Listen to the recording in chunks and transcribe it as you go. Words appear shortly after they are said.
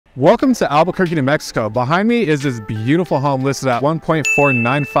Welcome to Albuquerque, New Mexico. Behind me is this beautiful home listed at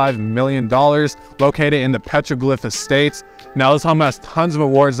 $1.495 million, located in the Petroglyph estates. Now, this home has tons of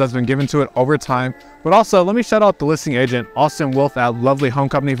awards that's been given to it over time, but also let me shout out the listing agent, Austin Wolf at Lovely Home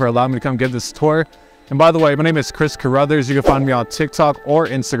Company, for allowing me to come give this tour. And by the way, my name is Chris Carruthers. You can find me on TikTok or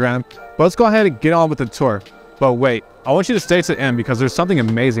Instagram, but let's go ahead and get on with the tour. But wait, I want you to stay to the end because there's something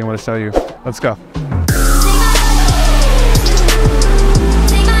amazing I want to show you. Let's go.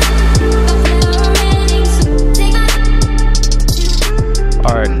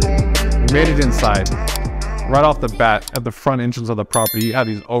 Alright, we made it inside. Right off the bat, at the front entrance of the property, you have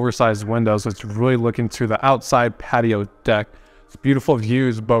these oversized windows which really look into the outside patio deck. It's beautiful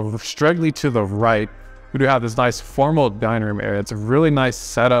views, but straightly to the right, we do have this nice formal dining room area. It's a really nice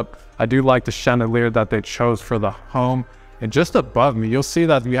setup. I do like the chandelier that they chose for the home. And just above me, you'll see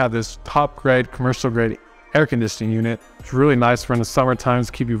that we have this top grade, commercial grade air conditioning unit. It's really nice for in the summer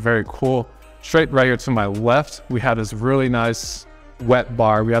times, keep you very cool. Straight right here to my left, we have this really nice wet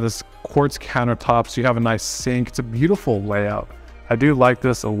bar. We have this quartz countertop, so you have a nice sink. It's a beautiful layout. I do like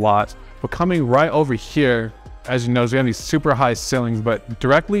this a lot. But coming right over here, as you know, we have these super high ceilings, but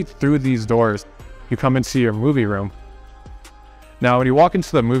directly through these doors, you come into your movie room. Now, when you walk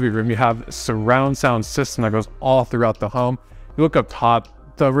into the movie room, you have a surround sound system that goes all throughout the home. You look up top,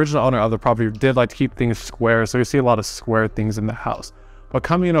 the original owner of the property did like to keep things square, so you see a lot of square things in the house. But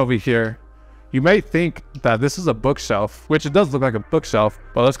coming in over here, you may think that this is a bookshelf, which it does look like a bookshelf,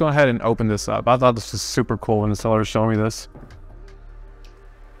 but let's go ahead and open this up. I thought this was super cool when the seller was showing me this.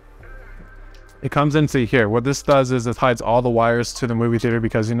 It comes into here. What this does is it hides all the wires to the movie theater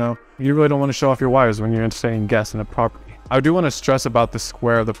because, you know, you really don't want to show off your wires when you're entertaining guests in a property. I do want to stress about the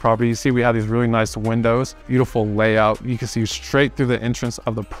square of the property. You see we have these really nice windows, beautiful layout. You can see straight through the entrance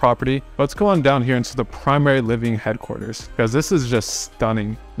of the property. Let's go on down here into the primary living headquarters because this is just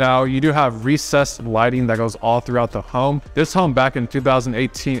stunning. Now, you do have recessed lighting that goes all throughout the home. This home back in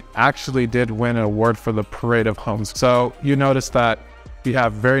 2018 actually did win an award for the Parade of Homes. So you notice that we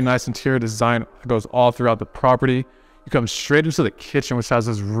have very nice interior design that goes all throughout the property. You come straight into the kitchen, which has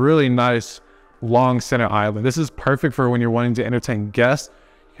this really nice long center island. This is perfect for when you're wanting to entertain guests.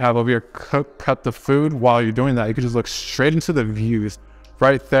 You have over here prep the food. While you're doing that, you can just look straight into the views.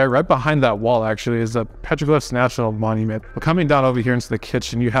 Right there, right behind that wall actually, is a Petroglyphs National Monument. But coming down over here into the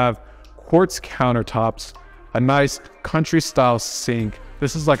kitchen, you have quartz countertops, a nice country style sink.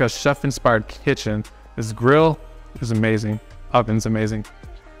 This is like a chef inspired kitchen. This grill is amazing. Oven's amazing.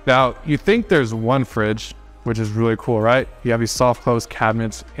 Now, you think there's one fridge, which is really cool, right? You have these soft close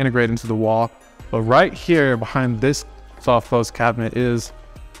cabinets integrated into the wall. But right here behind this soft close cabinet is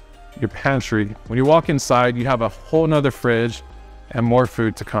your pantry. When you walk inside, you have a whole nother fridge and more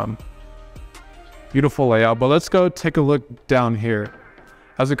food to come. Beautiful layout, but let's go take a look down here.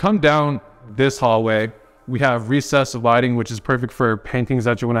 As we come down this hallway, we have recessed lighting, which is perfect for paintings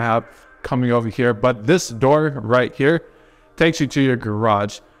that you want to have coming over here. But this door right here takes you to your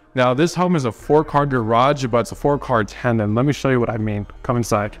garage. Now, this home is a 4-car garage, but it's a 4-car tandem. Let me show you what I mean. Come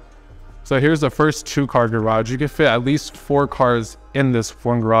inside. So here's the first 2-car garage. You can fit at least 4 cars in this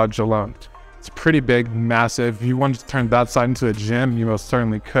one garage alone. It's pretty big, massive. If you wanted to turn that side into a gym, you most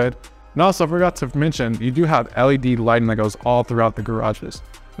certainly could. And also, I forgot to mention, you do have LED lighting that goes all throughout the garages.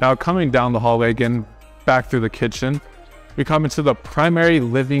 Now, coming down the hallway again, back through the kitchen, we come into the primary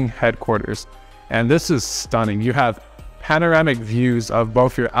living headquarters. And this is stunning. You have panoramic views of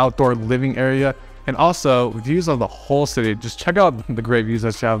both your outdoor living area and also views of the whole city. Just check out the great views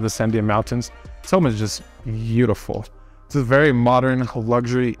that you have of the Sandia Mountains. This home is just beautiful. It's a very modern,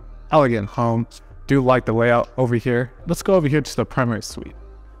 luxury, elegant home. Do like the layout over here. Let's go over here to the primary suite.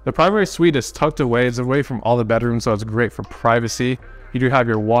 The primary suite is tucked away. It's away from all the bedrooms, so it's great for privacy. You do have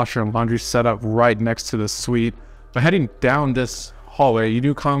your washer and laundry set up right next to the suite. But heading down this hallway, you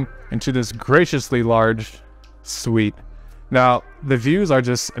do come into this graciously large suite. Now, the views are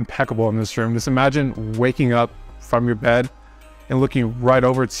just impeccable in this room. Just imagine waking up from your bed and looking right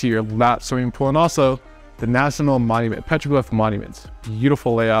over to your lap swimming pool, and also the National Monument, Petroglyph Monument.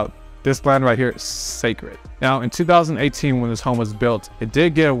 Beautiful layout. This land right here is sacred. Now, in 2018, when this home was built, it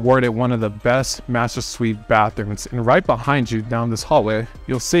did get awarded one of the best master suite bathrooms. And right behind you down this hallway,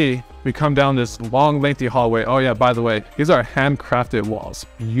 you'll see we come down this long, lengthy hallway. Oh yeah, by the way, these are handcrafted walls.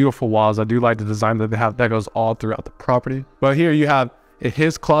 Beautiful walls. I do like the design that they have that goes all throughout the property. But here you have a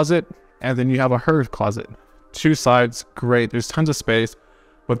his closet, and then you have a her closet. 2 sides, great. There's tons of space.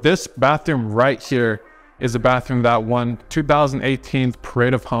 But this bathroom right here is a bathroom that won 2018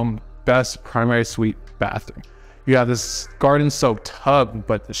 Parade of Home Best Primary Suite Bathroom. You have this garden soaked tub,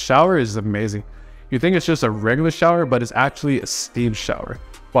 but the shower is amazing. You think it's just a regular shower, but it's actually a steam shower.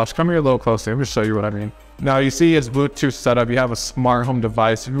 Watch, come here a little closer. Let me show you what I mean. Now you see it's Bluetooth setup. You have a smart home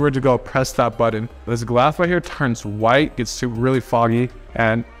device. If you were to go press that button, this glass right here turns white, gets really foggy,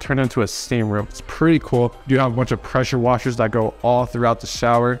 and turn into a steam room. It's pretty cool. You have a bunch of pressure washers that go all throughout the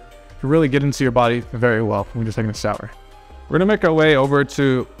shower. You really get into your body very well when you're taking a shower. We're gonna make our way over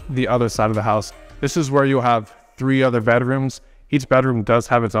to the other side of the house. This is where you'll have 3 other bedrooms. Each bedroom does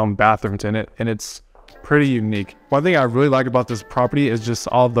have its own bathrooms in it, and it's pretty unique. One thing I really like about this property is just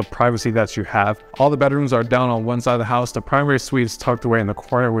all the privacy that you have. All the bedrooms are down on one side of the house. The primary suite is tucked away in the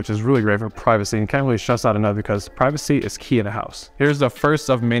corner, which is really great for privacy. You can't really stress that enough because privacy is key in a house. Here's the first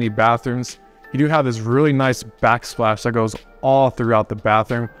of many bathrooms. You do have this really nice backsplash that goes all throughout the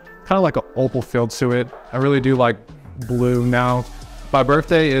bathroom, kind of like an opal feel to it. I really do like blue. Now, my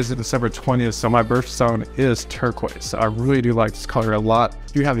birthday is December 20th, so my birthstone is turquoise. I really do like this color a lot.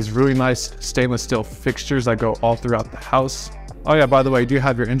 You have these really nice stainless steel fixtures that go all throughout the house. Oh yeah, by the way, you do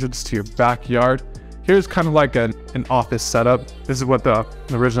have your entrance to your backyard. Here's kind of like an office setup. This is what the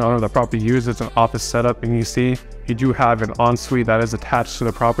original owner of the property used. It's an office setup, and you see you do have an ensuite that is attached to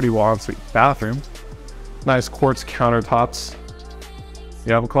the property, well, ensuite bathroom. Nice quartz countertops.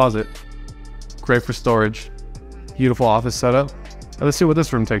 You have a closet. Great for storage. Beautiful office setup. Let's see what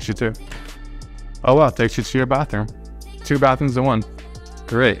this room takes you to. Oh wow, it takes you to your bathroom. 2 bathrooms in 1.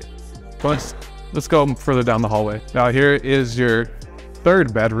 Great. Let's go further down the hallway. Now here is your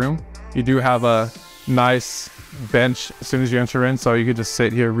 3rd bedroom. You do have a nice bench as soon as you enter in, so you can just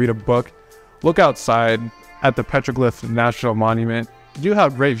sit here, read a book. Look outside at the Petroglyphs National Monument. You do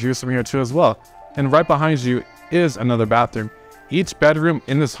have great views from here too as well. And right behind you is another bathroom. Each bedroom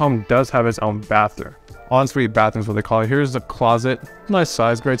in this home does have its own bathroom. Ensuite bathrooms, what they call it. Here's the closet. Nice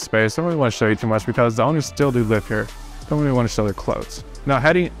size, great space. Don't really want to show you too much because the owners still do live here. Don't really want to show their clothes. Now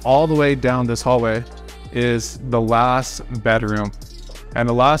heading all the way down this hallway is the last bedroom. And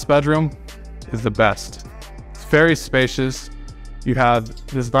the last bedroom is the best. It's very spacious. You have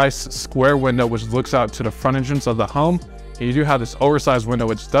this nice square window which looks out to the front entrance of the home. And you do have this oversized window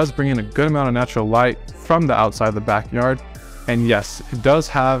which does bring in a good amount of natural light from the outside of the backyard. And yes, it does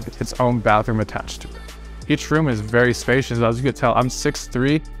have its own bathroom attached to it. Each room is very spacious. As you can tell, I'm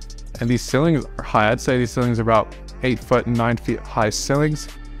 6'3", and these ceilings are high. I'd say these ceilings are about 8 foot and 9 feet high ceilings.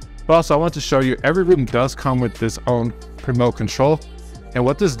 But also I want to show you, every room does come with this own remote control. And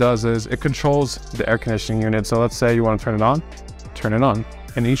what this does is it controls the air conditioning unit. So let's say you want to turn it on, turn it on.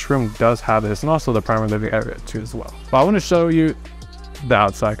 And each room does have this, and also the primary living area too as well. But I want to show you the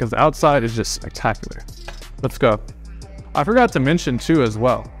outside because the outside is just spectacular. Let's go. I forgot to mention too as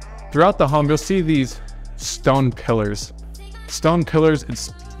well, throughout the home, you'll see these stone pillars. Stone pillars,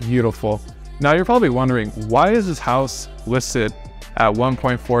 it's beautiful. Now you're probably wondering, why is this house listed at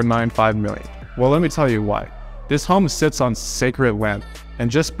 1.495 million? Well, let me tell you why. This home sits on sacred land,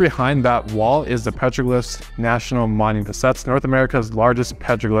 and just behind that wall is the Petroglyphs National Monument. That's North America's largest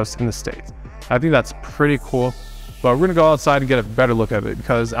petroglyphs in the States. I think that's pretty cool, but we're gonna go outside and get a better look at it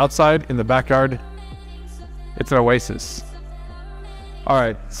because outside in the backyard, it's an oasis. All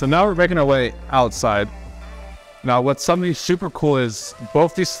right, so now we're making our way outside. Now, what's something super cool is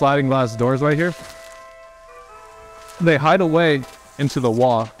both these sliding glass doors right here, they hide away into the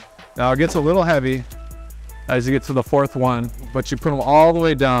wall. Now, it gets a little heavy as you get to the 4th one, but you put them all the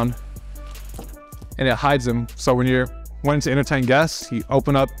way down and it hides them. So when you're wanting to entertain guests, you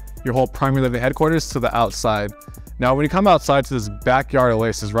open up your whole primary living headquarters to the outside. Now, when you come outside to this backyard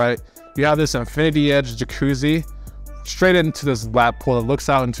oasis, right, you have this infinity edge jacuzzi straight into this lap pool that looks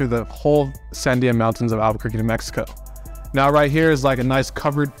out into the whole Sandia Mountains of Albuquerque, New Mexico. Now right here is like a nice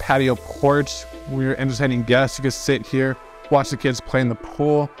covered patio porch. When you're entertaining guests, you can sit here, watch the kids play in the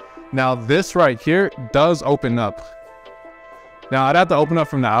pool. Now this right here does open up. Now I'd have to open up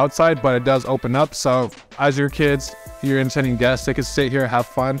from the outside, but it does open up. So as your kids, you're entertaining guests, they can sit here, have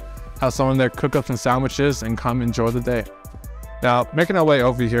fun, have someone there cook up some sandwiches and come enjoy the day. Now, making our way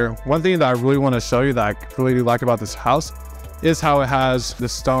over here, one thing that I really want to show you that I really do like about this house is how it has the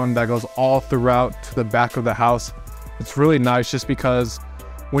stone that goes all throughout to the back of the house. It's really nice just because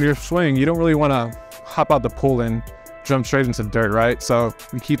when you're swimming, you don't really want to hop out the pool and jump straight into dirt, right? So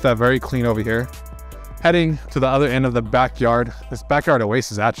we keep that very clean over here. Heading to the other end of the backyard, this backyard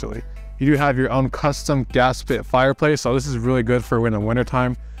oasis actually, you do have your own custom gas pit fireplace. So this is really good for when in the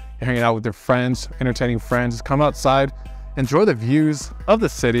wintertime, you're hanging out with your friends, entertaining friends, come outside, enjoy the views of the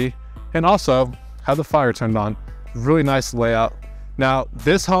city, and also have the fire turned on. Really nice layout. Now,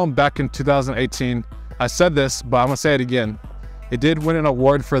 this home back in 2018, I said this, but I'm gonna say it again. It did win an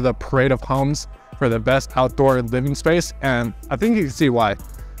award for the Parade of Homes for the best outdoor living space, and I think you can see why.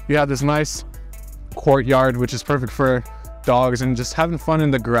 You have this nice courtyard, which is perfect for dogs and just having fun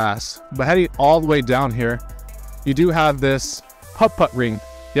in the grass. But heading all the way down here, you do have this putt-putt ring.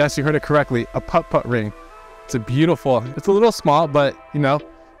 Yes, you heard it correctly, a putt-putt ring. It's a beautiful, it's a little small, but you know,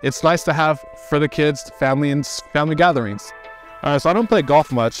 it's nice to have for the kids, family and family gatherings. All right, so I don't play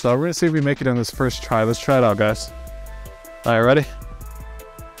golf much, so we're gonna see if we make it on this first try. Let's try it out, guys. All right, ready?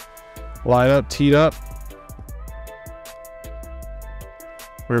 Line up, teed up.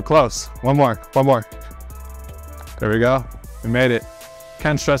 We were close. One more. There we go. We made it.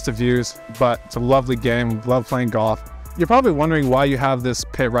 Can't stress the views, but it's a lovely game. Love playing golf. You're probably wondering why you have this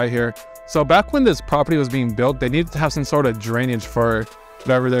pit right here. So back when this property was being built, they needed to have some sort of drainage for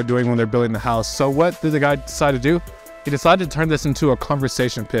whatever they're doing when they're building the house. So what did the guy decide to do? He decided to turn this into a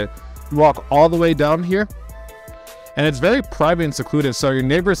conversation pit. You walk all the way down here, and it's very private and secluded, so your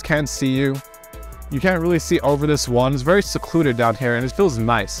neighbors can't see you. You can't really see over this one. It's very secluded down here, and it feels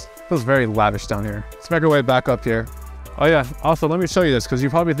nice. It feels very lavish down here. Let's make our way back up here. Oh yeah, also let me show you this, because you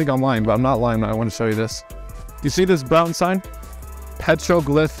probably think I'm lying, but I'm not lying. I want to show you this. You see this mountain sign?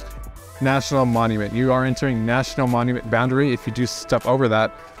 Petroglyph National Monument. You are entering National Monument boundary if you do step over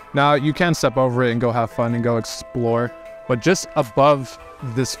that. Now, you can step over it and go have fun and go explore, but just above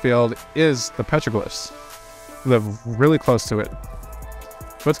this field is the Petroglyphs. We live really close to it.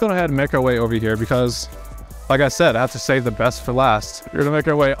 Let's go ahead and make our way over here because, like I said, I have to save the best for last. We're gonna make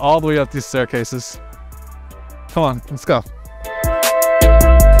our way all the way up these staircases. Come on, let's go.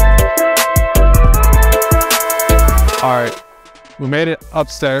 All right, we made it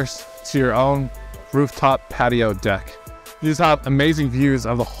upstairs to your own rooftop patio deck. You just have amazing views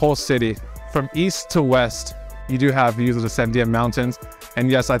of the whole city. From east to west, you do have views of the Sandia Mountains. And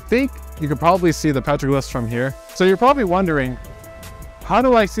yes, I think you can probably see the petroglyphs from here. So you're probably wondering, how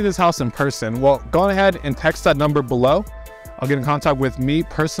do I see this house in person? Well, go ahead and text that number below. I'll get in contact with me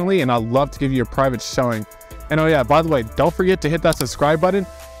personally, and I'd love to give you a private showing. And oh yeah, by the way, don't forget to hit that subscribe button.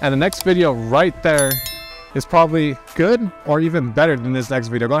 And the next video right there is probably good or even better than this next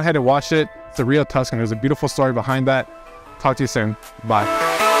video. Go ahead and watch it. It's a real Tuscan. There's a beautiful story behind that. Talk to you soon. Bye.